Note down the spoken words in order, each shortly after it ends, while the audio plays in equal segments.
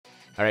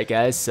Alright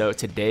guys, so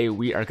today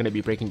we are going to be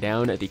breaking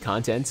down the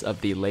contents of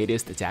the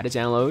latest data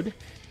download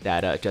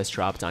that just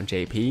dropped on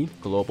JP.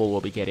 Global will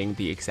be getting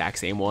the exact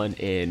same one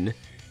in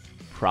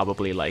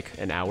probably like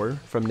an hour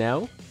from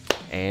now.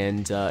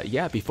 And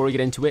yeah, before we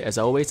get into it, as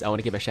always, I want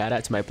to give a shout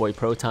out to my boy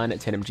Proton at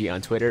 10mg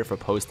on Twitter for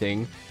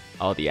posting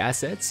all the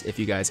assets. If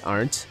you guys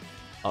aren't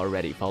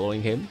already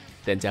following him,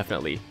 then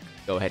definitely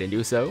go ahead and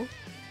do so.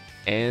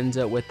 And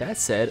with that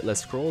said,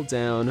 let's scroll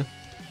down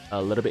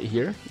a little bit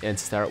here and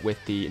start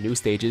with the new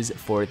stages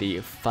for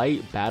the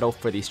Fight Battle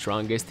for the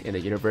Strongest in the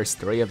Universe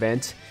 3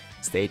 event,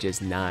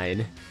 stages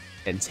 9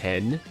 and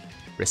 10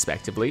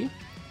 respectively.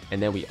 And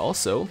then we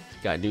also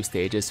got new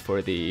stages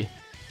for the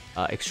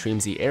Extreme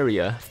Z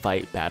area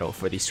Fight Battle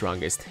for the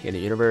Strongest in the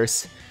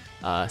Universe,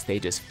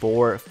 stages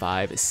 4,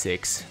 5,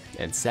 6,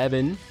 and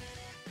 7.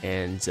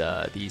 And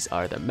these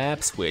are the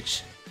maps,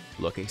 which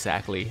look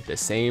exactly the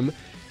same.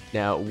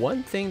 Now,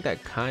 one thing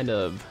that kind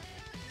of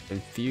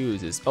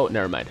confuses... Oh,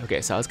 never mind.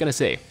 Okay, so I was gonna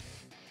say,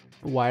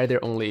 why are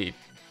there only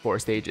 4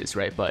 stages,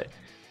 right? But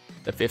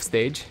the 5th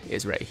stage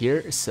is right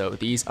here. So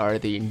these are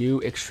the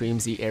new Extreme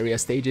Z area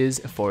stages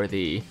for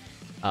the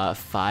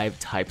 5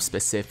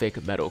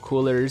 type-specific metal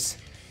coolers.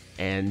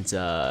 And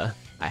I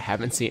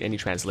haven't seen any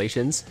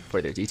translations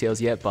for their details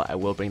yet, but I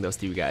will bring those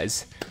to you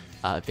guys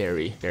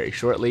very, very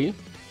shortly.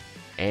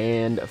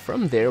 And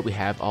from there, we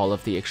have all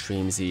of the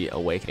Extreme Z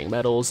Awakening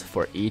medals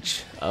for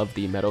each of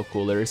the metal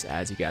coolers,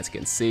 as you guys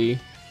can see.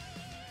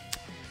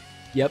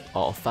 Yep,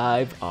 all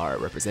 5 are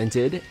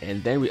represented.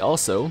 And then we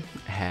also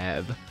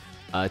have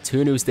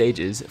 2 new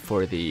stages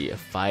for the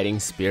Fighting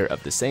Spirit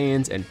of the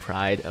Saiyans and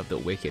Pride of the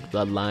Wicked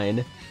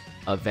Bloodline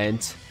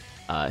event.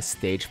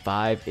 Stage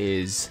 5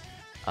 is,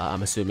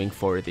 I'm assuming,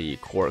 for the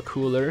core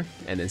cooler,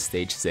 and then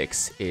stage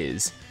 6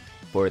 is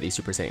for the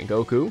Super Saiyan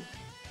Goku.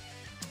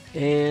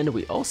 And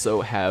we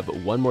also have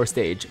one more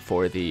stage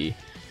for the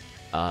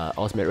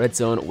Ultimate Red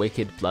Zone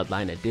Wicked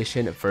Bloodline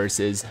Edition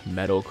versus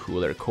Metal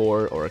Cooler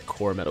Core, or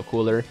Core Metal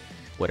Cooler,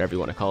 whatever you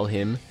want to call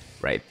him,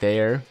 right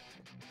there.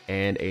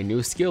 And a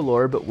new skill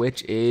orb,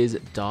 which is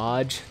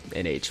Dodge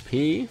and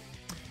HP.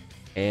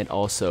 And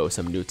also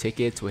some new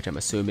tickets, which I'm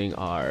assuming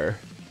are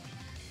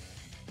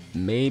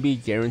maybe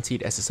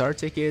guaranteed SSR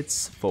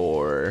tickets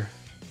for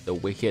the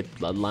Wicked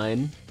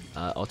Bloodline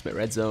Ultimate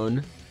Red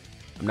Zone.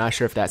 I'm not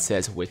sure if that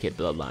says Wicked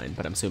Bloodline,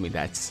 but I'm assuming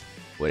that's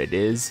what it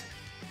is.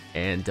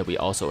 And we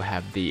also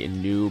have the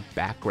new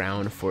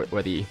background for,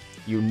 or the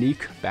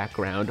unique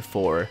background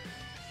for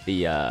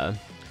the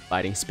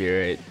Fighting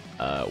Spirit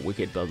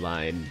Wicked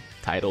Bloodline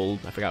title.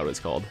 I forgot what it's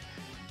called.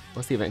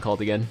 What's the event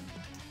called again?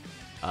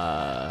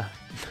 Oh,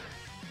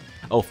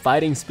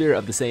 Fighting Spirit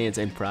of the Saiyans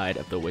and Pride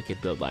of the Wicked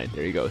Bloodline.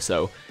 There you go.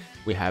 So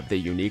we have the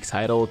unique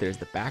title. There's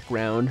the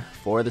background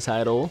for the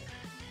title.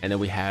 And then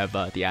we have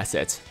the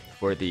assets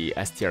for the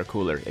STR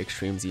Cooler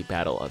Extreme Z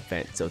Battle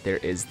event. So there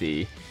is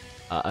the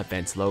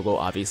event's logo.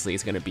 Obviously,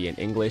 it's going to be in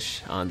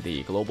English on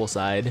the global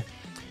side.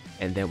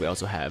 And then we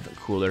also have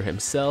Cooler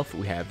himself.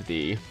 We have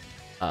the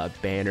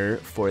banner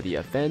for the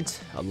event,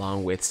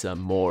 along with some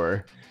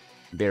more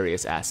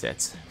various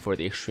assets for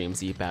the Extreme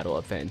Z Battle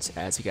event.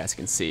 As you guys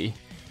can see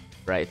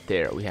right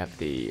there, we have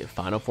the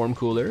Final Form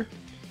Cooler,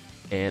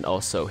 and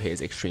also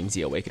his Extreme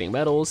Z Awakening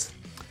medals,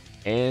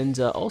 and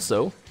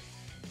also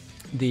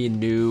the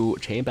new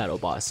Chain Battle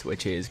boss,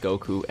 which is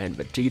Goku and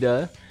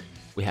Vegeta.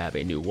 We have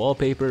a new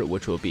wallpaper,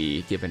 which will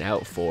be given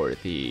out for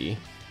the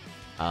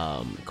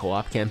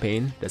co-op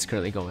campaign that's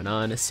currently going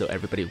on, so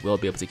everybody will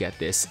be able to get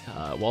this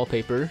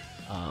wallpaper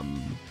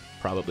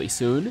probably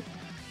soon.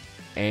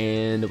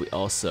 And we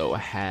also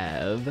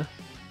have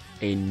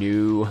a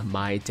new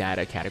My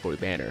Data category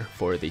banner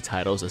for the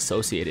titles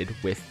associated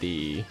with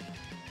the,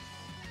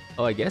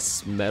 oh, I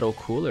guess Metal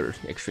Cooler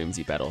Extreme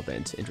Z Battle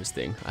event.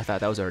 Interesting. I thought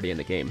that was already in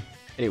the game.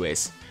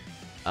 Anyways,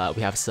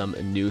 we have some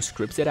new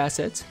scripted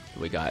assets.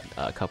 We got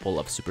a couple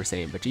of Super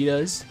Saiyan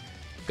Vegetas,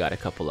 got a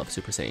couple of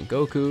Super Saiyan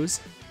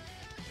Gokus,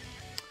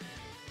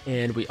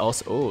 and we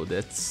also, oh,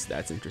 that's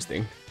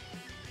interesting.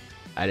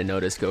 I didn't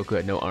notice Goku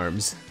had no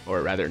arms,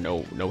 or rather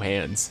no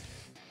hands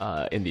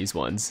in these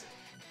ones.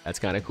 That's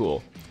kind of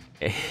cool.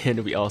 And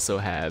we also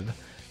have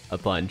a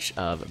bunch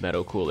of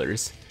metal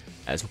coolers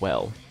as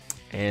well.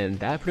 And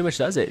that pretty much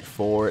does it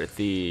for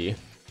the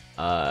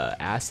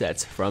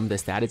assets from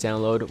this data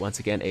download. Once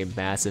again, a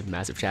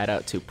massive shout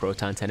out to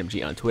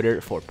Proton10mg on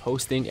Twitter for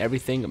posting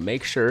everything.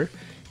 Make sure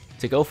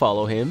to go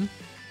follow him.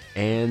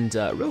 And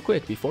real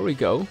quick, before we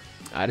go,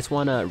 I just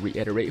want to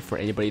reiterate for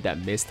anybody that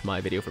missed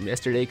my video from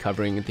yesterday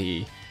covering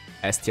the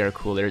STR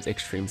Coolers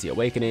Extreme Z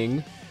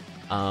Awakening.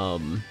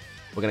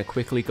 We're going to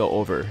quickly go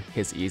over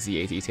his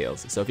EZA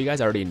details. So if you guys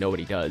already know what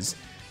he does,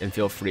 then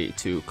feel free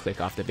to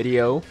click off the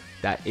video.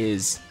 That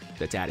is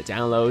the data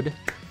download.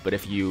 But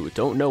if you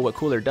don't know what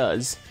Cooler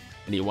does,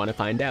 and you want to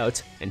find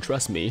out, and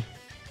trust me,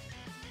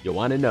 you'll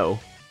want to know,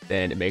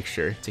 then make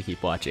sure to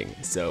keep watching.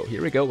 So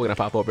here we go, we're going to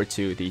pop over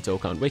to the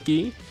Dokkan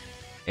Wiki,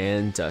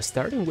 and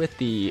starting with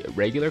the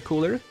regular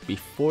Cooler,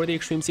 before the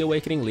Extreme Z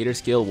Awakening, leader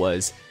skill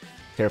was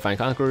Terrifying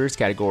Conquerors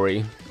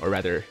category, or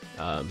rather,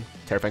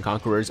 Terrifying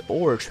Conquerors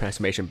or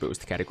Transformation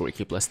Boost category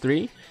Q plus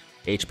 3,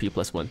 HP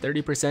plus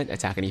 130%,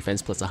 attack and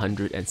defense plus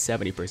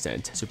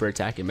 170%, super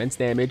attack immense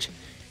damage,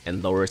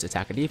 and lowers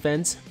attack and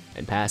defense,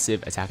 and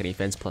passive attack and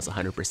defense plus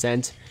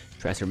 100%,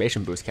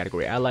 Transformation Boost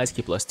category allies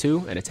Q plus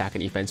 2, and attack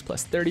and defense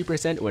plus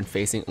 30% when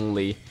facing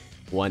only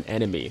one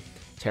enemy.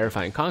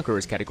 Terrifying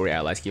Conquerors category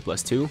allies Q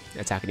plus 2,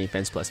 attack and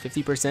defense plus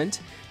 50%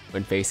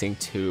 when facing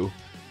 2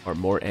 or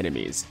more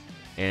enemies.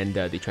 And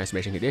the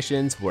transformation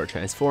conditions where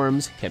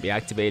transforms can be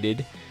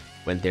activated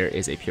when there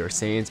is a pure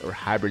Saiyans or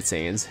hybrid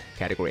Saiyans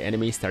category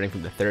enemy starting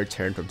from the 3rd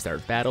turn from start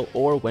of battle,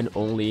 or when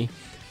only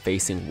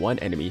facing one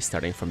enemy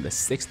starting from the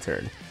 6th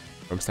turn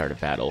from start of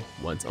battle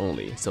once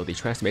only. So the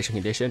transformation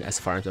condition, as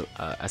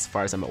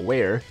far as I'm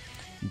aware,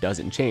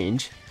 doesn't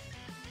change,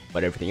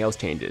 but everything else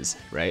changes,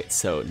 right?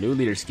 So new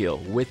leader skill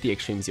with the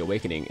Extreme Z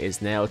Awakening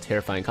is now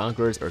Terrifying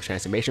Conquerors or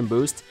Transformation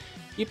Boost,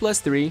 E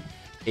plus 3,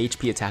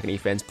 HP attack and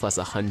defense plus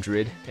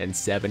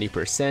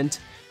 170%,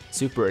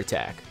 super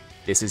attack.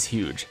 This is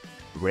huge.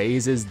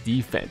 Raises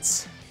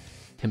defense,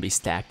 can be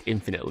stacked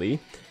infinitely,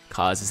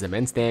 causes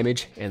immense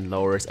damage, and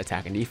lowers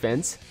attack and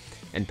defense.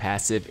 And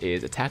passive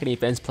is attack and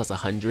defense plus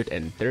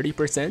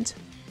 130%,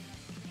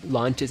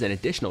 launches an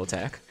additional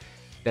attack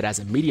that has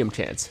a medium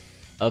chance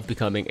of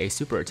becoming a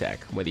super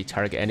attack when the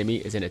target enemy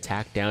is in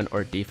attack down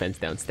or defense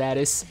down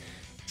status.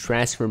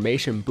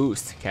 Transformation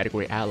Boost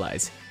category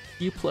allies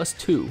E plus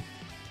 2,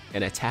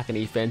 and attack and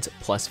defense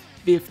plus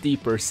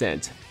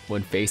 50%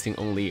 when facing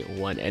only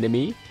one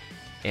enemy.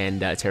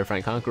 And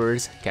Terrifying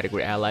Conquerors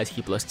category allies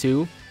E plus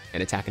 2,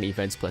 and attack and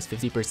defense plus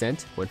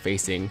 50% when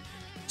facing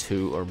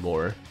 2 or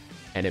more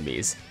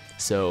enemies.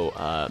 So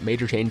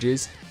major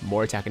changes: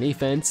 more attack and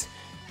defense,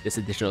 this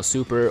additional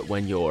super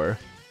when you're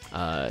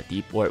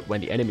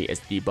when the enemy is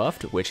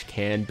debuffed, which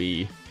can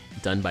be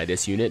done by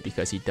this unit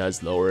because he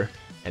does lower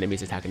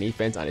enemies' attack and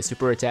defense on his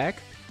super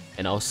attack,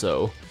 and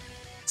also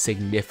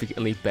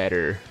significantly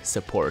better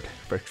support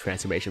for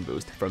Transformation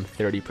Boost from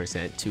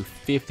 30% to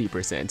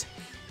 50%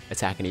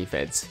 attack and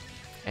defense.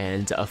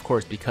 And of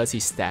course, because he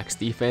stacks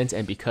defense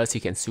and because he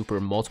can super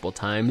multiple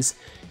times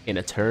in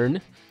a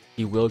turn,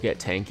 he will get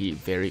tanky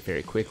very,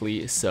 very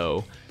quickly.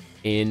 So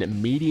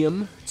in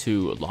medium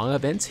to long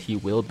events, he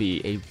will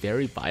be a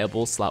very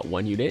viable slot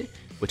 1 unit,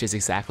 which is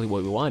exactly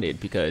what we wanted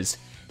because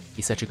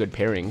he's such a good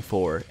pairing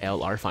for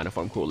LR Final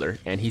Form Cooler,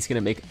 and he's going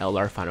to make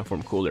LR Final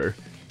Form Cooler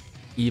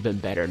even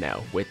better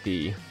now with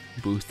the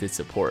boosted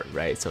support,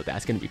 right? So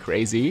that's going to be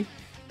crazy.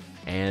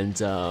 And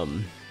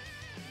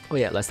oh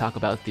yeah, let's talk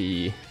about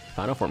the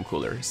Final Form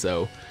Cooler.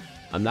 So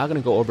I'm not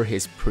going to go over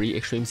his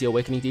pre-Extreme Z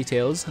Awakening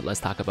details. Let's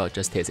talk about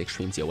just his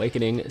Extreme Z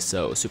Awakening.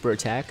 So super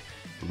attack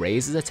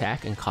raises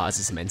attack and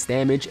causes immense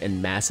damage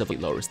and massively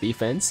lowers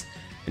defense.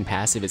 And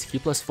passive is Q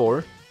plus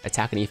 4,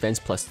 attack and defense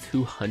plus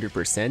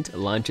 200%,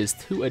 launches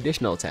 2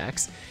 additional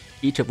attacks,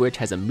 each of which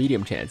has a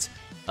medium chance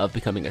of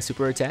becoming a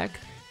super attack,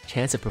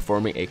 chance of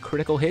performing a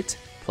critical hit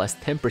plus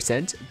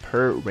 10%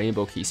 per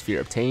Rainbow Key Sphere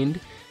obtained,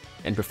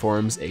 and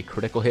performs a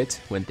critical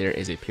hit when there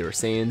is a pure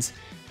Saiyans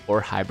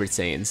or hybrid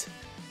Saiyans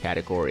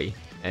category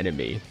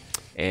enemy.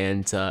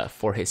 And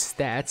for his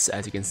stats,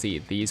 as you can see,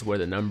 these were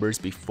the numbers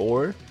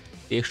before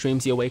the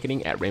Extreme Z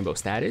Awakening at Rainbow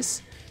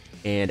status,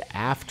 and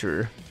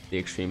after the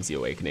Extreme Z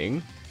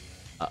Awakening.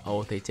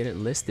 Oh, they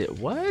didn't list it.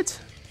 What?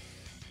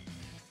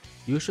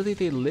 Usually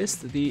they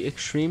list the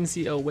Extreme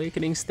Z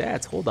Awakening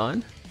stats. Hold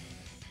on.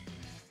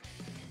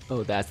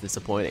 Oh, that's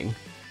disappointing.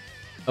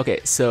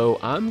 Okay, so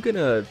I'm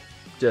gonna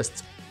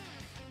just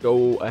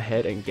go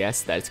ahead and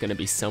guess that it's gonna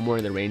be somewhere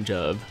in the range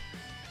of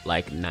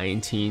like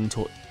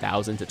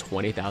 19,000 to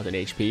 20,000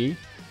 HP,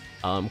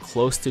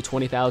 close to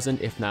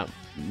 20,000, if not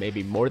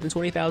maybe more than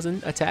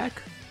 20,000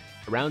 attack,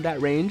 around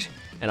that range,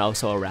 and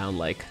also around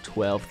like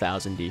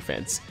 12,000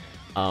 defense.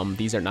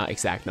 These are not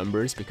exact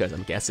numbers because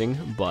I'm guessing,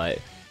 but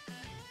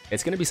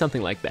it's gonna be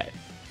something like that.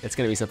 It's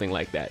gonna be something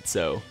like that.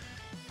 So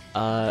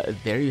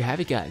there you have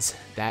it, guys.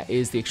 That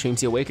is the Extreme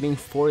Z Awakening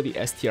for the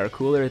STR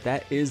Cooler.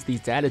 That is the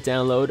data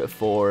download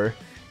for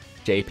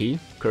JP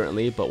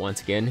currently, but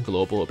once again,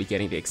 Global will be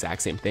getting the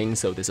exact same thing,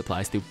 so this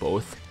applies to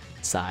both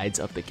sides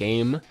of the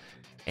game.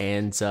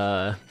 And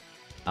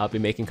I'll be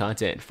making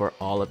content for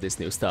all of this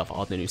new stuff,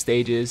 all the new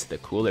stages, the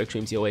Cooler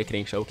Extreme Z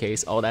Awakening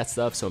showcase, all that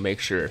stuff, so make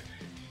sure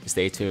to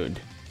stay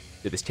tuned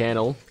to this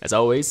channel. As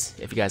always,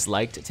 if you guys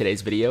liked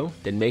today's video,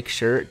 then make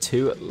sure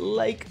to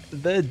like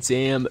the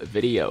damn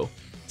video.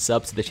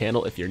 Sub to the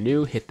channel if you're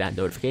new, hit that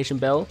notification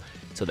bell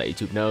so that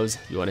YouTube knows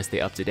you want to stay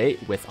up to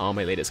date with all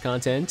my latest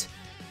content.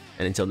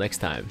 And until next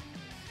time,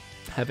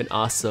 have an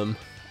awesome,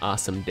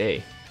 awesome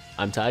day.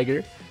 I'm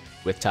Tiger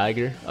with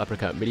Tiger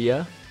Uppercut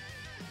Media,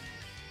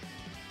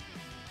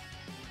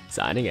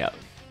 signing out.